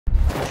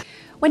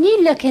When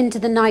you look into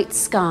the night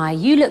sky,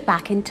 you look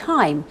back in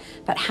time,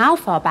 but how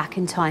far back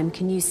in time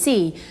can you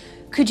see?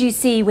 Could you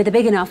see with a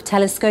big enough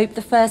telescope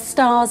the first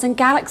stars and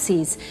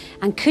galaxies?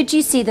 And could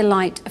you see the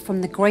light from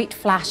the great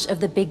flash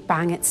of the Big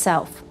Bang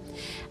itself?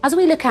 As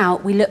we look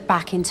out, we look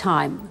back in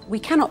time. We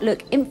cannot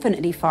look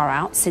infinitely far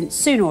out, since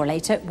sooner or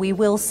later we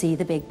will see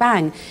the Big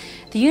Bang.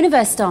 The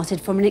universe started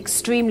from an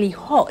extremely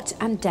hot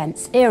and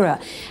dense era.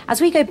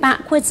 As we go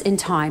backwards in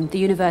time, the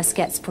universe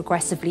gets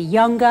progressively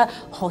younger,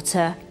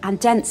 hotter and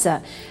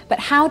denser. But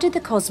how did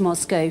the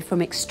cosmos go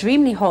from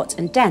extremely hot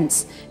and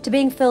dense to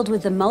being filled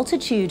with the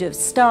multitude of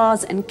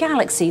stars and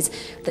galaxies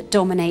that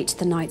dominate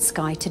the night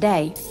sky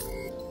today?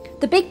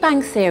 The Big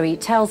Bang Theory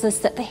tells us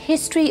that the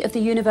history of the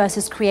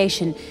universe's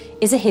creation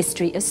is a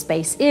history of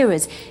space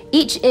eras.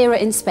 Each era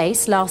in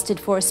space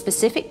lasted for a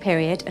specific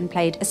period and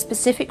played a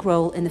specific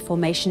role in the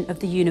formation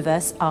of the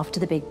universe after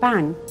the Big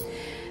Bang.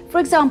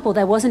 For example,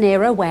 there was an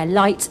era where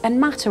light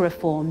and matter are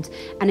formed,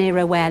 an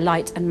era where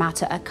light and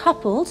matter are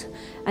coupled,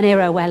 an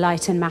era where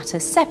light and matter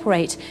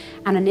separate,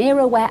 and an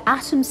era where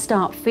atoms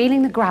start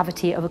feeling the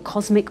gravity of a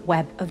cosmic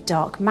web of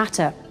dark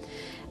matter.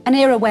 An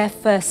era where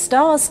first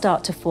stars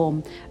start to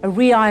form, a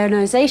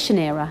reionization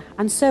era,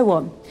 and so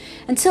on,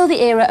 until the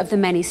era of the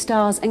many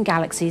stars and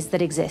galaxies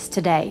that exist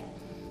today.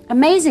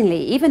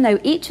 Amazingly, even though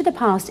each of the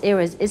past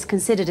eras is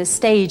considered a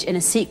stage in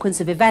a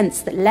sequence of events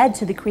that led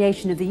to the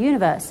creation of the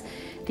universe,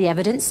 the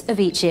evidence of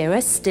each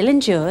era still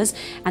endures,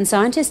 and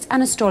scientists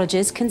and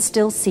astrologers can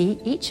still see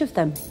each of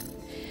them.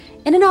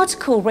 In an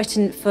article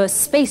written for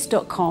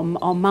Space.com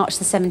on March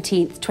the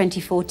 17th,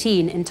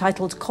 2014,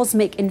 entitled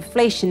Cosmic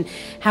Inflation,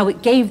 How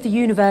It Gave the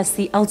Universe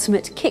the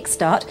Ultimate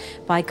Kickstart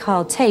by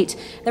Carl Tate,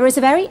 there is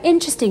a very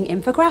interesting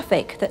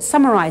infographic that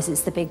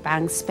summarizes the Big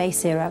Bang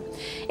space era.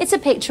 It's a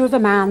picture of a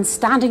man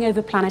standing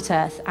over planet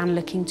Earth and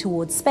looking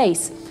towards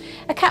space.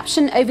 A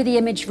caption over the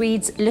image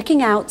reads,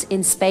 "Looking out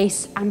in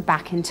space and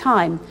back in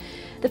time."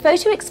 The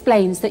photo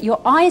explains that your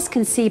eyes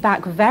can see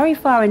back very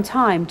far in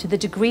time to the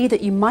degree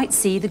that you might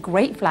see the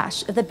great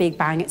flash of the Big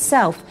Bang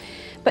itself.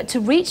 But to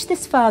reach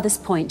this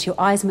farthest point, your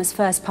eyes must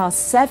first pass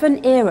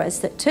 7 eras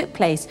that took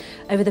place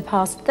over the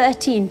past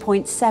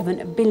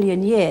 13.7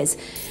 billion years.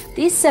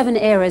 These 7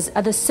 eras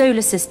are the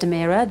solar system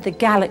era, the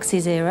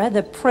galaxies era,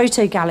 the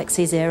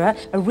proto-galaxies era,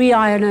 a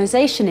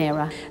reionization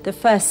era, the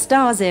first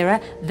stars era,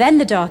 then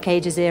the Dark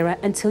Ages era,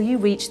 until you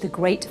reach the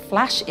great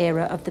flash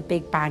era of the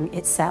Big Bang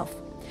itself.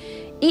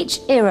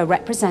 Each era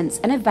represents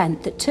an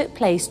event that took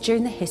place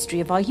during the history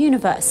of our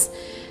universe.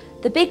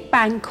 The Big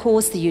Bang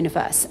caused the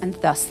universe, and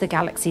thus the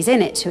galaxies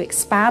in it, to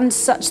expand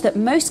such that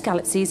most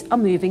galaxies are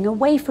moving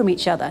away from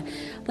each other.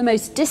 The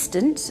most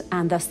distant,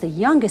 and thus the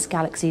youngest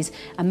galaxies,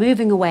 are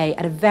moving away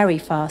at a very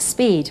fast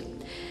speed.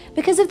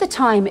 Because of the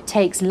time it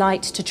takes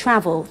light to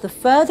travel, the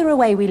further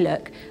away we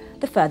look,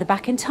 the further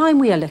back in time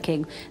we are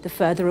looking. The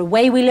further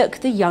away we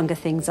look, the younger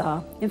things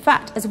are. In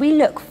fact, as we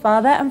look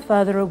farther and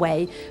further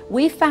away,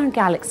 we've found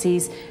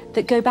galaxies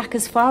that go back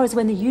as far as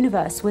when the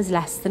universe was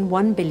less than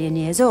 1 billion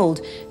years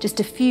old, just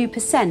a few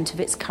 %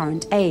 of its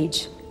current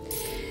age.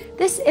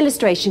 This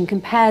illustration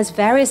compares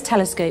various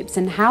telescopes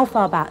and how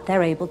far back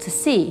they're able to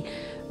see.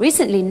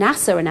 Recently,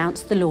 NASA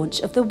announced the launch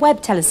of the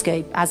Webb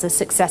Telescope as a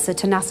successor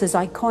to NASA's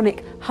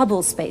iconic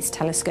Hubble Space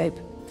Telescope.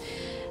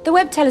 The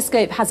Webb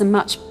Telescope has a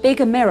much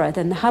bigger mirror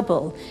than the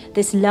Hubble.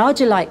 This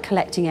larger light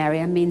collecting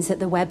area means that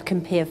the Webb can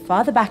peer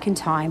farther back in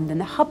time than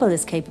the Hubble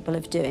is capable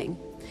of doing.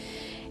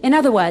 In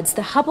other words,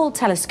 the Hubble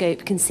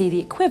telescope can see the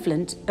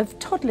equivalent of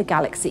toddler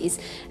galaxies,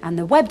 and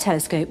the Webb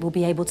Telescope will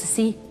be able to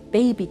see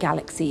baby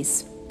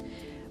galaxies.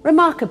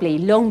 Remarkably,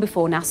 long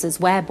before NASA's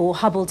Webb or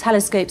Hubble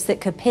telescopes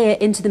that could peer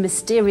into the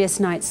mysterious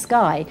night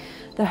sky,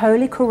 the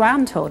Holy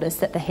Qur'an told us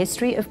that the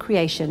history of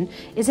creation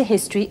is a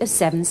history of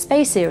 7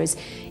 space eras,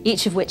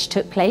 each of which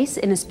took place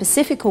in a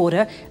specific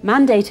order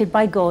mandated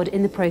by God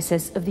in the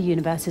process of the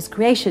universe's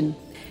creation.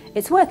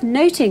 It's worth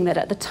noting that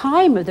at the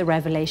time of the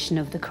revelation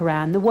of the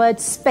Qur'an, the word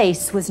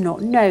space was not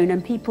known,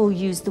 and people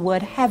used the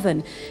word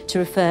heaven to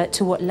refer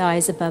to what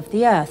lies above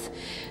the earth.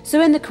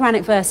 So in the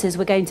Quranic verses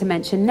we're going to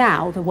mention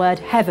now, the word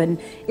heaven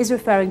is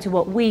referring to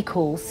what we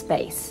call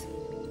space.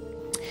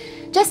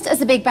 Just as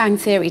the Big Bang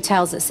Theory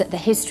tells us that the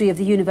history of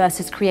the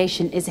universe's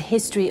creation is a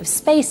history of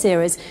space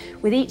eras,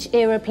 with each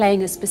era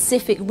playing a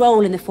specific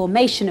role in the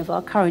formation of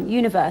our current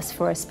universe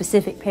for a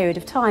specific period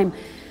of time,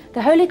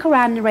 the Holy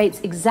Qur'an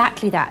narrates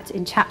exactly that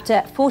in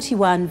chapter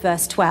 41,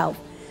 verse 12.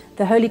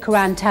 The Holy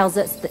Qur'an tells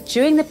us that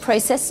during the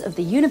process of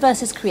the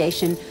universe's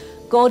creation,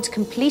 God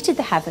completed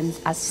the heavens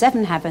as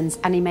 7 heavens,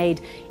 and he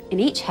made in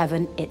each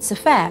heaven its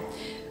affair.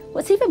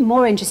 What's even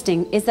more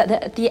interesting is that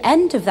at the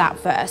end of that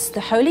verse,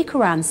 the Holy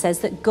Qur'an says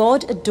that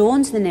God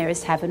adorns the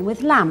nearest heaven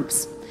with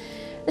lamps.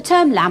 The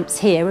term lamps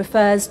here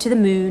refers to the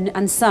moon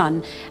and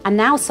sun, and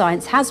now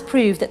science has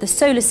proved that the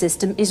solar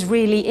system is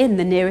really in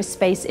the nearest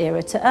space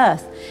era to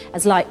Earth,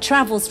 as light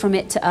travels from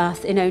it to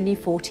Earth in only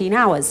 14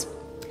 hours.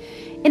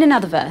 In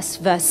another verse,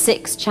 verse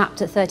 6,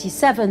 chapter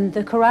 37,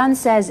 the Qur'an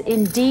says,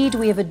 "Indeed,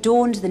 we have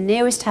adorned the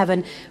nearest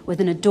heaven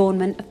with an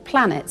adornment of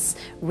planets,"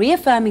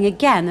 reaffirming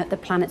again that the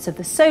planets of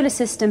the solar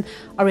system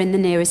are in the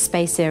nearest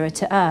space era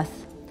to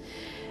Earth.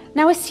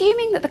 Now,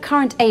 assuming that the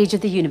current age of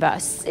the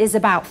universe is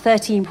about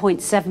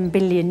 13.7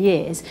 billion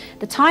years,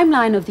 the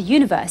timeline of the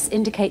universe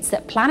indicates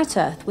that planet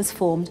Earth was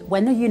formed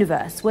when the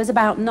universe was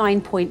about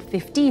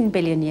 9.15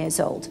 billion years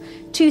old,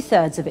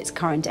 2/3 of its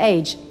current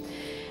age.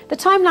 The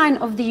timeline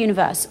of the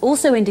universe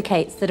also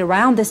indicates that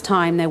around this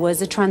time there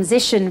was a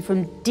transition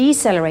from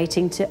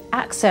decelerating to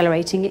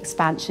accelerating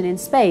expansion in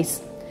space.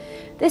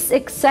 This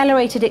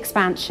accelerated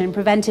expansion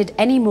prevented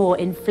any more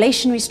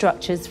inflationary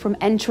structures from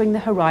entering the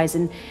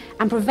horizon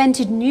and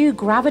prevented new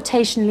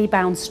gravitationally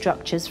bound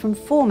structures from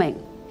forming.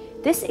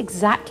 This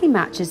exactly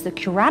matches the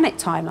Quranic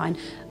timeline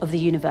of the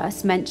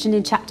universe mentioned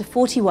in chapter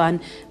 41,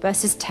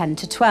 verses 10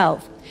 to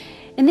 12.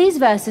 In these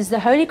verses, the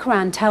Holy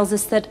Qur'an tells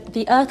us that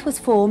the Earth was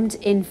formed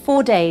in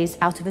 4 days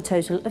out of a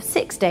total of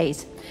 6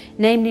 days,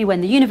 namely when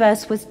the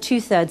universe was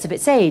 2/3 of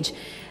its age.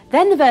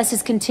 Then the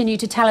verses continue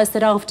to tell us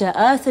that after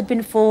Earth had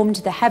been formed,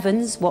 the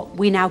heavens, what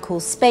we now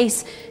call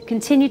space,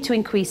 continued to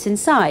increase in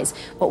size,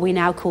 what we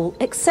now call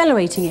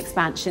accelerating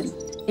expansion.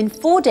 In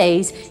 4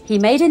 days, he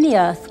made in the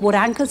earth what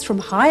anchors from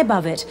high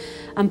above it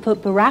and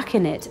put barak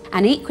in it,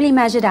 and equally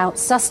measured out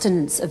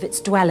sustenance of its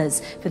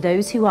dwellers for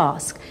those who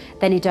ask.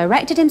 Then he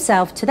directed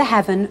himself to the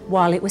heaven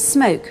while it was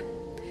smoke.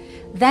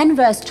 Then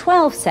verse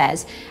 12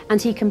 says,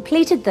 "And he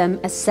completed them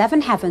as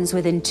 7 heavens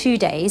within 2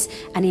 days,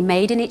 and he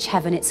made in each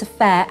heaven its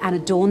affair and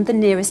adorned the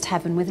nearest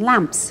heaven with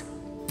lamps."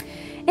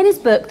 In his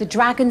book, The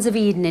Dragons of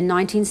Eden in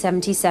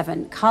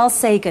 1977, Carl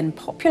Sagan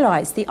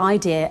popularized the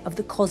idea of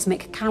the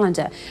cosmic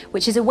calendar,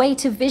 which is a way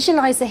to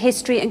visualize the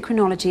history and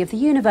chronology of the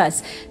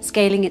universe,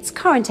 scaling its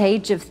current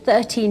age of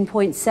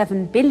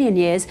 13.7 billion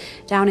years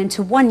down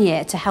into 1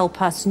 year to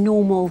help us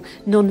normal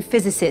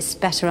non-physicists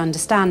better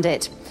understand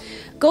it.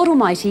 God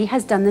Almighty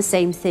has done the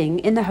same thing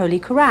in the Holy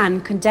Qur'an,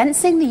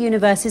 condensing the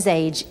universe's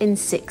age in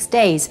 6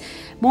 days.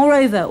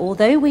 Moreover,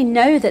 although we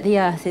know that the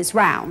Earth is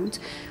round,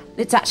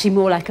 it's actually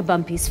more like a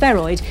bumpy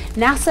spheroid,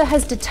 NASA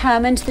has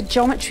determined the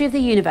geometry of the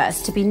universe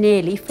to be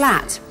nearly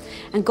flat.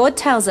 And God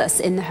tells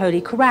us in the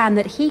Holy Qur'an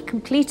that he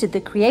completed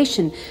the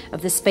creation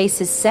of the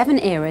space's 7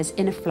 eras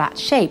in a flat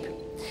shape.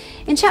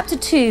 In chapter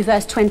 2,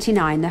 verse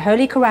 29, the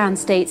Holy Qur'an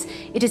states,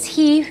 "It is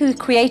he who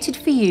created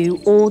for you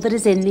all that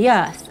is in the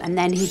earth, and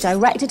then he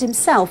directed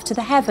himself to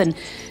the heaven.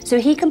 So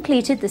he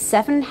completed the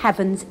 7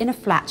 heavens in a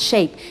flat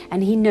shape,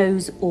 and he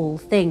knows all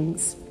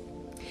things."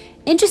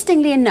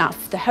 Interestingly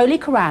enough, the Holy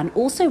Qur'an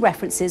also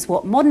references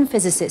what modern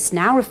physicists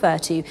now refer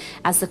to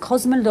as the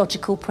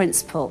cosmological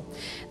principle.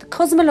 The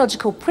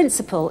cosmological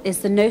principle is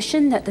the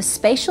notion that the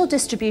spatial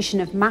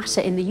distribution of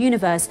matter in the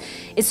universe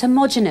is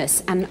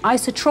homogeneous and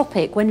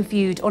isotropic when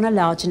viewed on a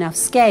large enough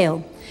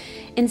scale.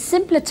 In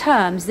simpler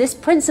terms, this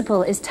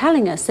principle is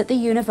telling us that the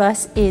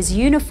universe is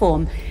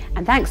uniform,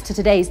 and thanks to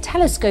today's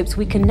telescopes,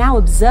 we can now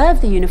observe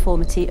the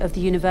uniformity of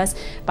the universe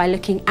by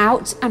looking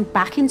out and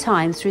back in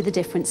time through the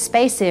different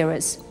space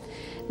eras.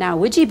 Now,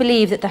 would you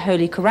believe that the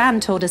Holy Qur'an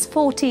told us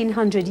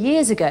 1400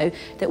 years ago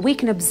that we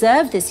can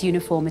observe this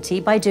uniformity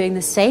by doing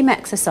the same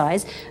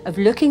exercise of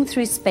looking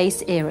through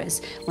space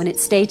eras, when it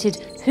stated,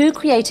 "Who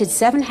created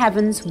 7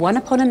 heavens one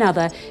upon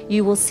another,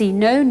 you will see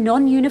no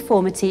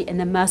non-uniformity in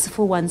the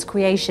merciful one's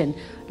creation.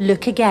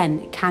 Look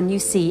again, can you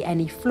see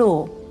any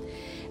flaw?"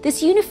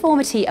 This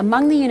uniformity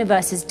among the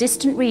universe's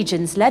distant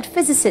regions led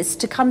physicists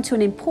to come to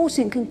an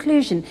important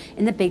conclusion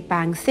in the Big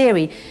Bang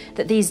theory,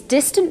 that these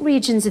distant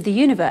regions of the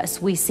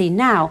universe we see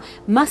now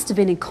must have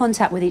been in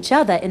contact with each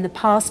other in the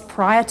past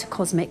prior to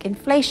cosmic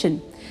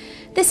inflation.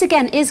 This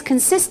again is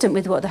consistent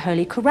with what the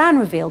Holy Qur'an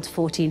revealed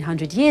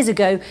 1400 years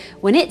ago,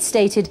 when it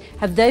stated,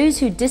 "Have those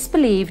who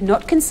disbelieve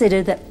not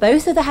considered that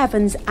both of the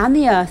heavens and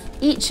the earth,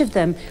 each of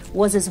them,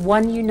 was as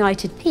one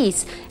united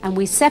piece, and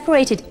we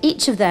separated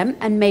each of them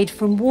and made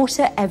from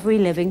water every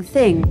living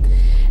thing?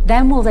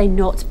 Then will they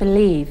not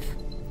believe?"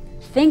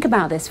 Think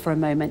about this for a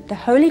moment. The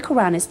Holy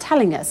Qur'an is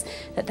telling us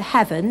that the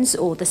heavens,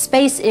 or the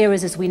space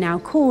eras as we now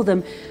call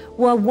them,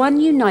 were one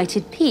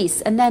united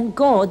piece, and then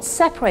God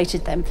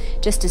separated them,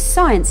 just as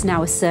science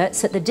now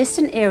asserts that the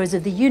distant eras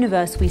of the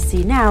universe we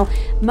see now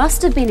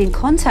must have been in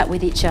contact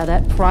with each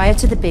other prior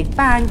to the Big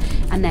Bang,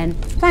 and then,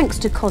 thanks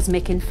to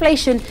cosmic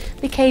inflation,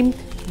 became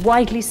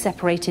widely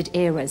separated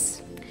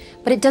eras.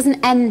 But it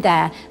doesn't end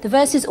there. The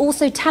verse is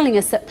also telling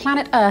us that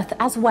planet Earth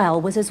as well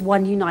was as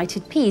one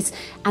united piece,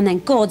 and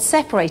then God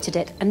separated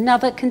it,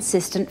 another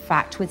consistent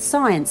fact with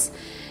science.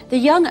 The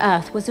young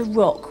Earth was a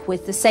rock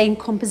with the same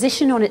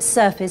composition on its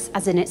surface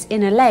as in its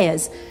inner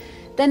layers.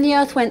 Then the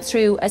Earth went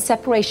through a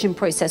separation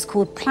process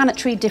called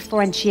planetary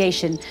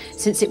differentiation,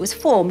 since it was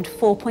formed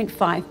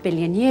 4.5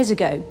 billion years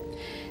ago.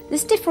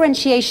 This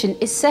differentiation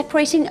is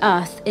separating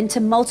Earth into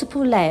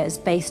multiple layers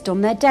based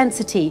on their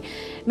density,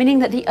 meaning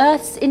that the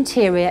Earth's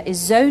interior is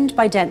zoned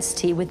by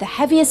density, with the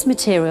heaviest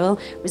material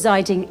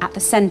residing at the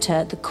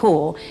center, the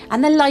core,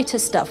 and the lighter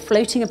stuff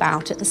floating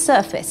about at the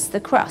surface, the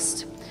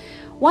crust.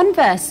 One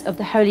verse of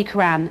the Holy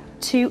Qur'an,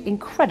 two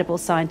incredible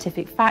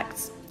scientific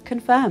facts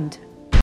confirmed.